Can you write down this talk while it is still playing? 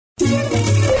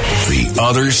The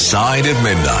Other Side of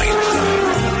Midnight.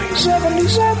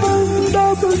 77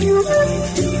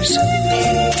 WABC.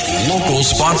 Local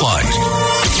Spotlight.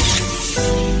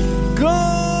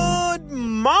 Good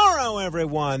morrow,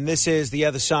 everyone. This is The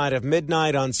Other Side of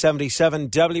Midnight on 77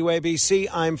 WABC.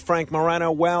 I'm Frank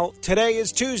Morano. Well, today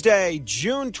is Tuesday,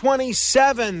 June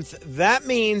 27th. That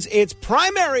means it's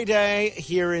primary day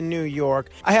here in New York.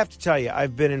 I have to tell you,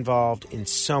 I've been involved in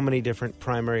so many different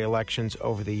primary elections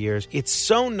over the years. It's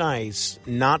so nice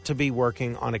not to be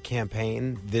working on a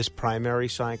campaign this primary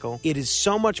cycle. It is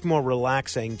so much more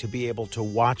relaxing to be able to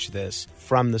watch this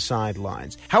from the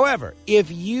sidelines. However,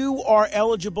 if you are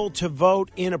eligible to vote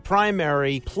in a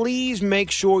primary, please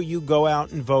make sure you go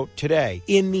out and vote today.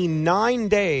 In the 9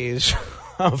 days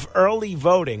of early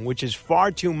voting, which is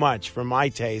far too much for my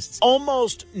tastes,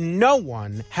 almost no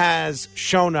one has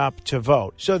shown up to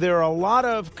vote. So there are a lot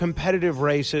of competitive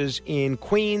races. In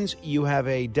Queens, you have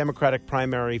a Democratic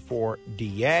primary for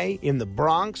DA. In the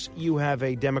Bronx, you have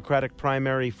a Democratic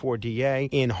primary for DA.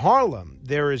 In Harlem,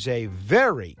 there is a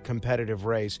very competitive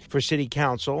race for city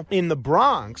council. In the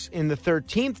Bronx, in the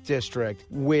 13th district,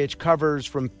 which covers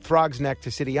from Frog's Neck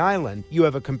to City Island, you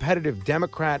have a competitive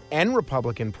Democrat and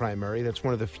Republican primary. That's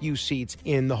one of the few seats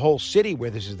in the whole city where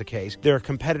this is the case. There are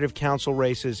competitive council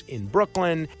races in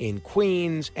Brooklyn, in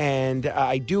Queens, and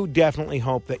I do definitely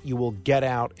hope that you will get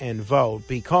out and vote,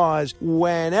 because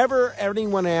whenever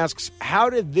anyone asks, how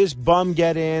did this bum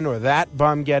get in or that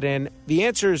bum get in, the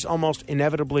answer is almost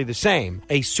inevitably the same.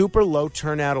 A super low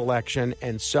turnout election,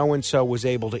 and so was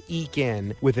able to eke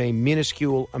in with a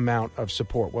minuscule amount of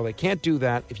support. Well, they can't do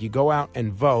that if you go out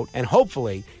and vote, and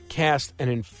hopefully cast an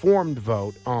informed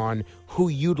vote on who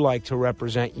you'd like to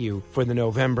represent you for the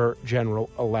November general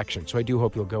election. So I do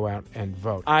hope you'll go out and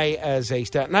vote. I, as a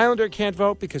Staten Islander, can't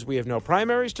vote because we have no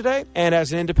primaries today, and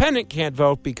as an independent, can't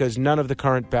vote because none of the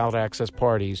current ballot access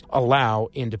parties allow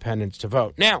independents to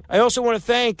vote. Now, I also want to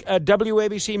thank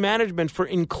WABC management for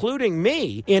including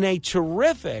me in a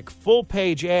terrific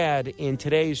full-page ad in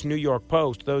today's New York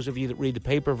Post. Those of you that read the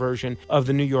paper version of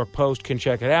the New York Post can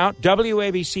check it out.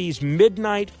 WABC's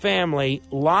Midnight Family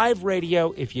live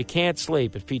radio if you can't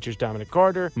sleep. It features Dominic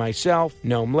Carter, myself,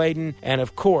 Noam Laden, and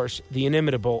of course, the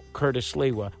inimitable Curtis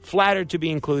Lewa. Flattered to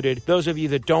be included. Those of you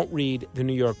that don't read the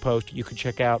New York Post, you can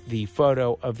check out the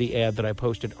photo of the ad that I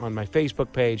posted on my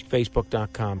Facebook page,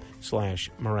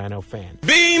 facebook.com/MoranoFan.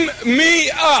 Beam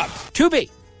me up! To be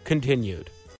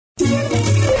continued.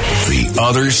 The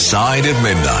Other Side of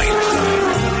Midnight.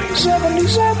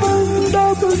 77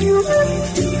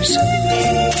 WABC.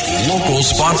 Local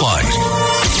Spotlight.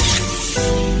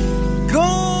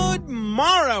 Good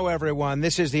morrow, everyone.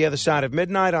 This is The Other Side of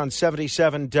Midnight on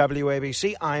 77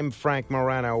 WABC. I'm Frank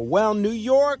Morano. Well, New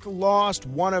York lost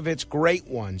one of its great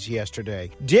ones yesterday.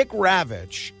 Dick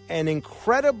Ravitch, an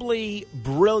incredibly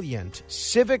brilliant,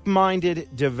 civic-minded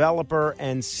developer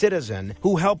and citizen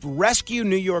who helped rescue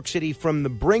New York City from the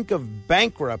brink of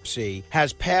bankruptcy,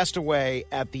 has passed away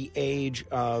at the age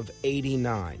of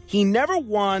 89. He never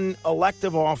won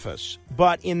elective office,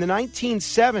 but in the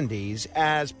 1970s,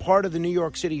 as part of the New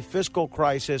York City fiscal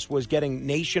crisis was getting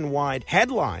nationwide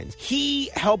headlines, he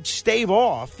helped stave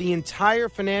off the entire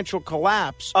financial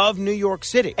collapse of New York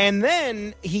City. And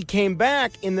then he came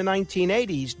back in the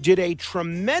 1980s, did a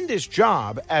tremendous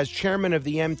job as chairman of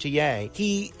the MTA.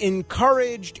 He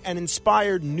encouraged and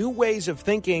inspired new ways of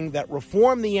thinking that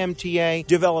reformed the MTA,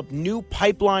 developed new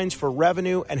pipelines for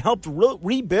revenue, and helped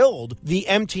rebuild the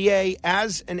MTA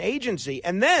as an agency.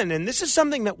 And then, and this is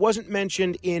something that wasn't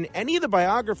mentioned in any of the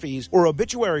biographies or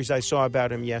obituaries I saw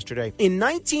about him yesterday, in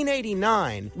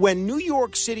 1989, when New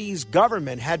York City's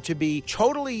government had to be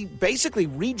totally, basically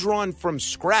redrawn from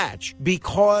scratch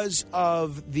because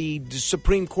of the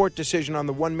Supreme Court decision on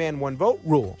the one-man, one-vote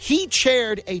rule, he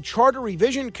chaired a charter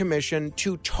revision commission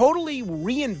to totally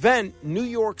reinvent New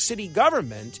York City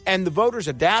government, and the voters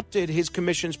adapted his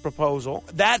commission's proposal.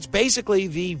 That's basically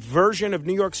the version of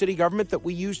New York City government that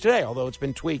we use today, although it's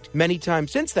been tweaked many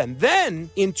times since then. Then,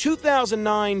 in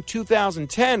 2009,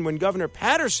 2010, when Governor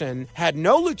Patterson had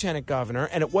no lieutenant governor,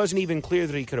 and it wasn't even clear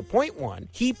that he could appoint one,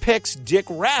 he picks Dick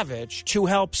Ravitch to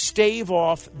help stave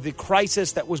off the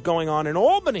crisis that was going on in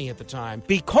Albany at the time,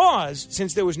 because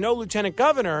since there was no lieutenant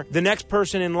governor, the next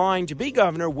person in line to be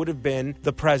governor would have been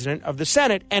the president of the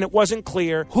Senate, and it wasn't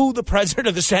clear who the president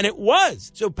of the Senate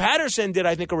was. So Patterson did,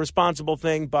 I think, a responsible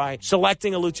thing by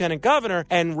selecting a lieutenant governor,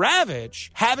 and Ravitch,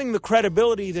 having the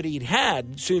credibility that he he'd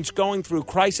had since going through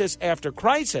crisis after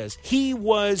crisis, he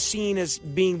was seen as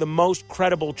being the most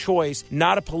credible choice,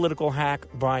 not a political hack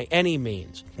by any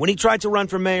means. When he tried to run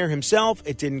for mayor himself,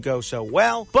 it didn't go so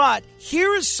well. But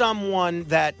here is someone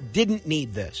that didn't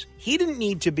need this. He didn't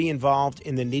need to be involved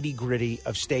in the nitty-gritty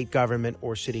of state government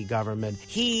or city government.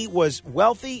 He was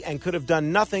wealthy and could have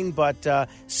done nothing but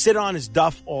sit on his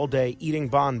duff all day eating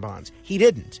bonbons. He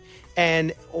didn't.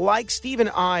 And like Stephen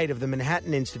Ide of the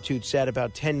Manhattan Institute said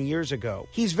about 10 years ago,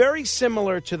 he's very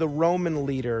similar to the Roman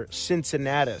leader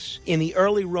Cincinnatus. In the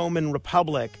early Roman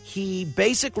Republic, he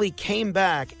basically came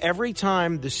back every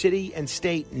time the city and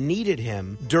state needed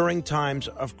him during times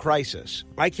of crisis.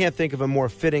 I can't think of a more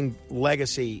fitting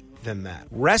legacy than that.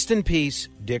 Rest in peace,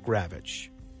 Dick Ravitch.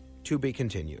 To be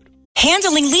continued.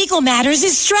 Handling legal matters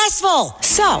is stressful.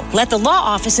 So, let the law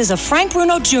offices of Frank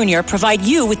Bruno Jr. provide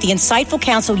you with the insightful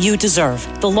counsel you deserve.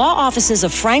 The law offices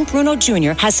of Frank Bruno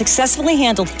Jr. has successfully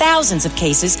handled thousands of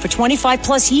cases for 25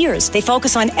 plus years. They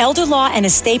focus on elder law and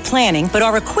estate planning, but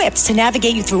are equipped to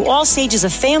navigate you through all stages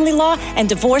of family law and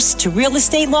divorce to real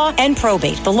estate law and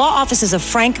probate. The law offices of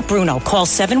Frank Bruno. Call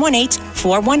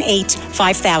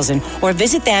 718-418-5000 or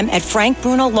visit them at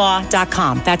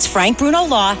frankbrunolaw.com. That's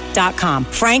frankbrunolaw.com.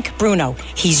 Frank Bruno.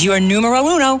 He's your numero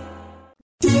uno.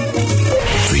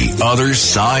 The Other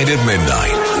Side of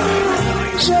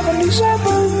Midnight.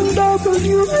 77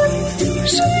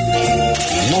 WABC.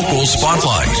 Local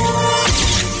Spotlight.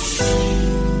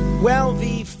 Well,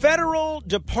 the Federal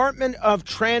Department of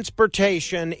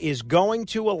Transportation is going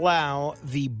to allow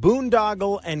the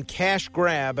boondoggle and cash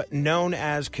grab known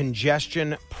as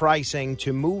congestion pricing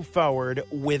to move forward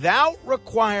without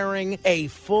requiring a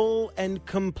full and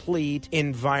complete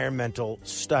environmental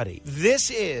study.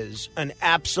 This is an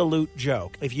absolute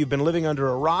joke. If you've been living under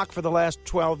a rock for the last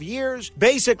 12 years,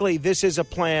 basically this is a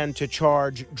plan to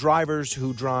charge drivers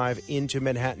who drive into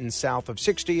Manhattan south of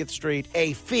 60th Street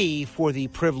a fee for the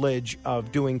privilege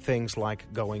of doing things like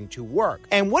going to work.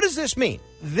 And what does this mean?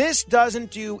 This doesn't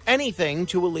do anything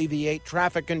to alleviate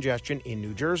traffic congestion in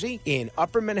New Jersey, in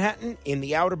Upper Manhattan, in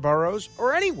the outer boroughs,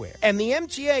 or anywhere. And the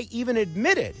MTA even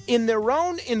admitted in their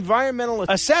own environmental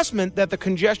assessment that the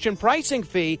congestion pricing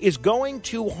fee is going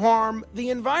to harm the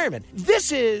environment.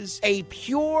 This is a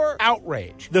pure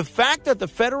outrage. The fact that the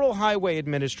Federal Highway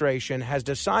Administration has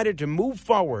decided to move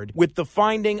forward with the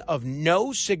finding of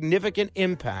no significant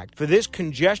impact for this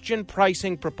congestion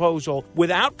pricing proposal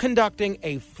without conducting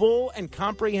a full and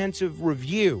comprehensive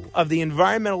review of the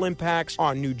environmental impacts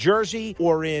on New Jersey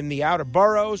or in the outer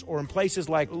boroughs or in places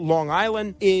like Long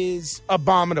Island is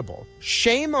abominable.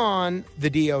 Shame on the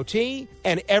DOT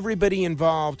and everybody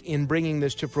involved in bringing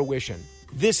this to fruition.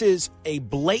 This is a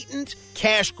blatant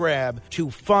cash grab to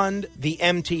fund the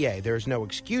MTA. There's no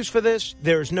excuse for this.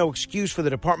 There's no excuse for the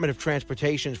Department of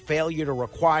Transportation's failure to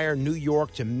require New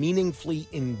York to meaningfully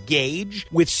engage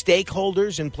with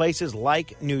stakeholders in places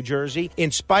like New Jersey,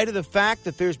 in spite of the fact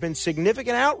that there's been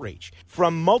significant outreach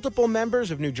from multiple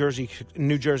members of New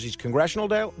Jersey's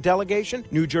congressional delegation,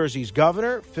 New Jersey's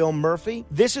governor, Phil Murphy.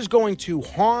 This is going to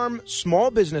harm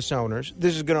small business owners.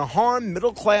 This is going to harm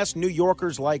middle-class New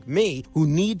Yorkers like me who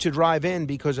need to drive in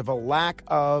because of a lack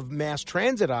of mass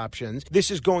transit options. This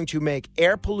is going to make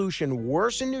air pollution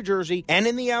worse in New Jersey and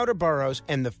in the outer boroughs,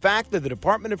 and the fact that the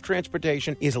Department of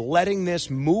Transportation is letting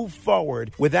this move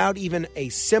forward without even a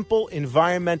simple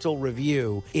environmental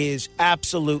review is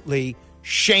absolutely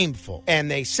shameful. And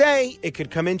they say it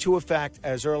could come into effect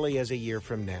as early as a year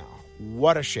from now.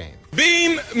 What a shame.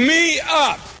 Beam me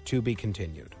up. To be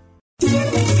continued.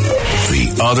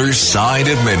 The Other Side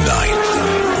of Midnight.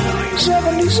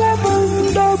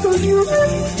 77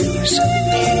 WABC.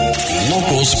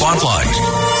 Local Spotlight.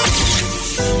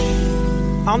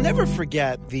 I'll never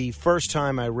forget the first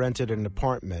time I rented an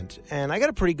apartment, and I got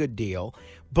a pretty good deal,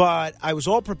 but I was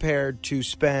all prepared to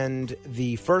spend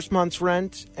the first month's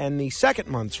rent and the second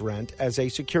month's rent as a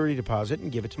security deposit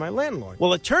and give it to my landlord.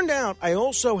 Well, it turned out I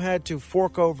also had to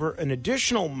fork over an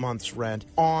additional month's rent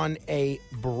on a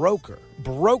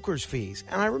broker's fees.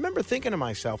 And I remember thinking to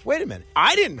myself, wait a minute,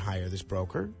 I didn't hire this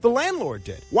broker. The landlord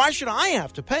did. Why should I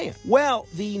have to pay him? Well,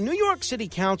 the New York City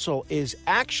Council is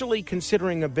actually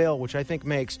considering a bill which I think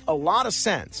makes a lot of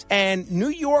sense. And New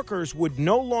Yorkers would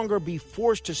no longer be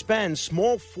forced to spend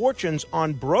small fortunes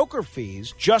on broker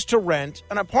fees just to rent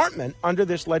an apartment under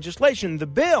this legislation. The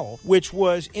bill, which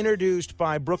was introduced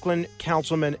by Brooklyn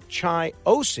Councilman Chai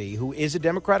Osi, who is a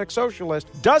Democratic socialist,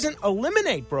 doesn't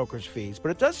eliminate brokers' fees,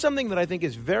 but it does something that I think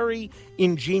is very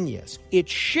ingenious. It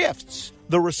shifts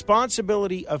the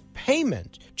responsibility of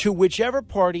payment to whichever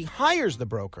party hires the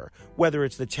broker, whether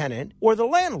it's the tenant or the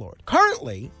landlord.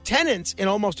 Currently, tenants in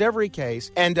almost every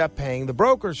case end up paying the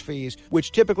broker's fees,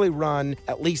 which typically run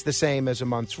at least the same as a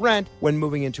month's rent when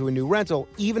moving into a new rental,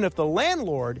 even if the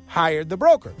landlord hired the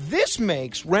broker. This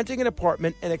makes renting an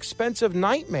apartment an expensive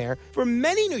nightmare for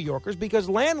many New Yorkers because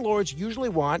landlords usually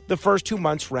want the first 2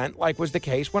 months' rent, like was the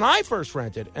case when I first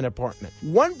rented an apartment.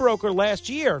 One broker last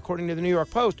year, according to the New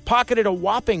York Post, pocketed a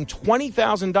whopping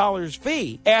 $20,000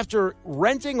 fee after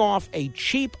renting off a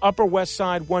cheap Upper West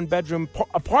Side one-bedroom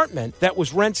apartment that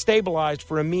was rent stabilized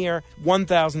for a mere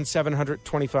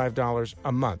 $1,725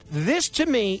 a month. This, to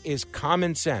me, is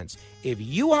common sense. If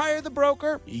you hire the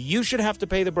broker, you should have to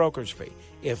pay the broker's fee.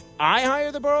 If I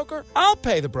hire the broker, I'll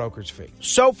pay the broker's fee.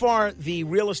 So far, the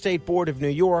Real Estate Board of New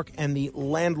York and the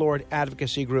landlord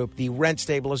advocacy group, the Rent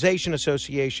Stabilization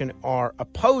Association, are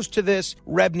opposed to this.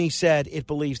 Rebney said it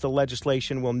believes the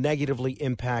legislation will negatively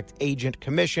impact agent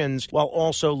commissions while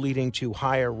also leading to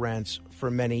higher rents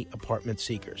for many apartment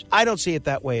seekers. I don't see it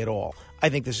that way at all. I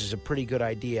think this is a pretty good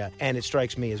idea, and it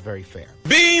strikes me as very fair.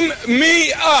 Beam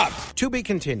me up! To be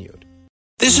continued.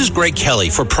 This is Greg Kelly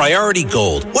for Priority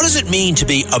Gold. What does it mean to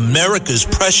be America's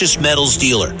precious metals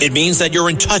dealer? It means that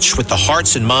you're in touch with the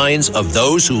hearts and minds of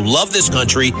those who love this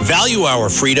country, value our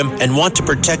freedom, and want to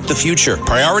protect the future.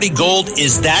 Priority Gold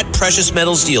is that precious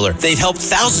metals dealer. They've helped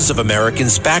thousands of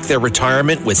Americans back their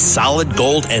retirement with solid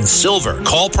gold and silver.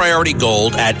 Call Priority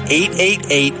Gold at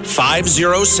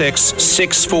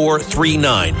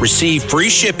 888-506-6439. Receive free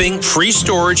shipping, free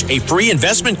storage, a free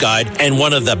investment guide, and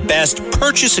one of the best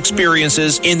purchase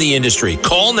experiences in the industry.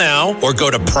 Call now or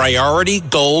go to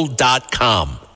PriorityGold.com.